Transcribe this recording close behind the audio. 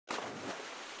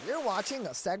You're watching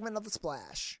a segment of The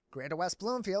Splash, Greater West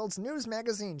Bloomfield's news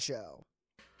magazine show.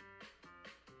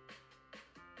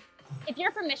 If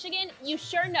you're from Michigan, you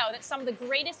sure know that some of the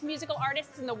greatest musical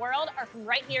artists in the world are from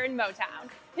right here in Motown.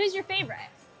 Who's your favorite?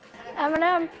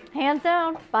 Eminem, hands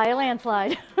down, by a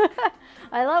landslide.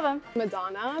 I love him.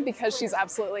 Madonna, because she's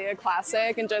absolutely a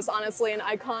classic and just honestly an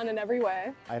icon in every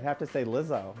way. I'd have to say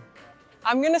Lizzo.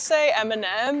 I'm gonna say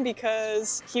Eminem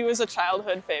because he was a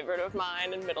childhood favorite of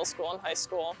mine in middle school and high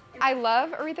school. I love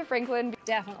Aretha Franklin.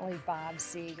 Definitely Bob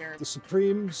Seger. The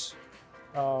Supremes,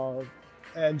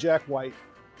 and Jack White.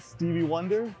 Stevie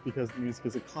Wonder, because the music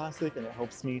is a classic and it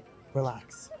helps me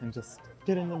relax and just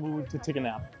get in the mood to take a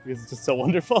nap because it's just so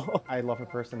wonderful. I love her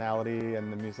personality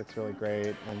and the music's really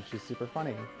great and she's super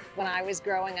funny. When I was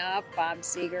growing up, Bob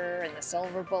Seger and the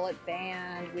Silver Bullet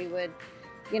Band, we would,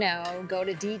 go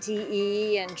to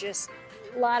DTE and just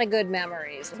a lot of good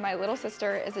memories. My little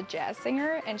sister is a jazz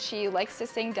singer and she likes to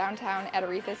sing downtown at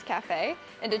Aretha's Cafe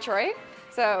in Detroit,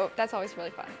 so that's always really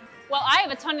fun. Well, I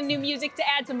have a ton of new music to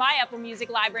add to my Apple Music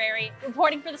library.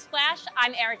 Reporting for The Splash,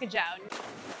 I'm Erica Jones.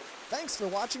 Thanks for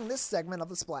watching this segment of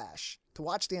The Splash. To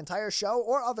watch the entire show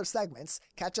or other segments,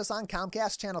 catch us on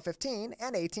Comcast Channel 15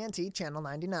 and AT&T Channel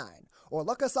 99. Or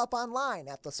look us up online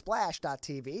at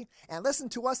thesplash.tv and listen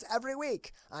to us every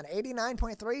week on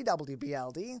 89.3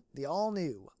 WBLD, the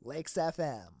all-new Lakes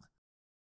FM.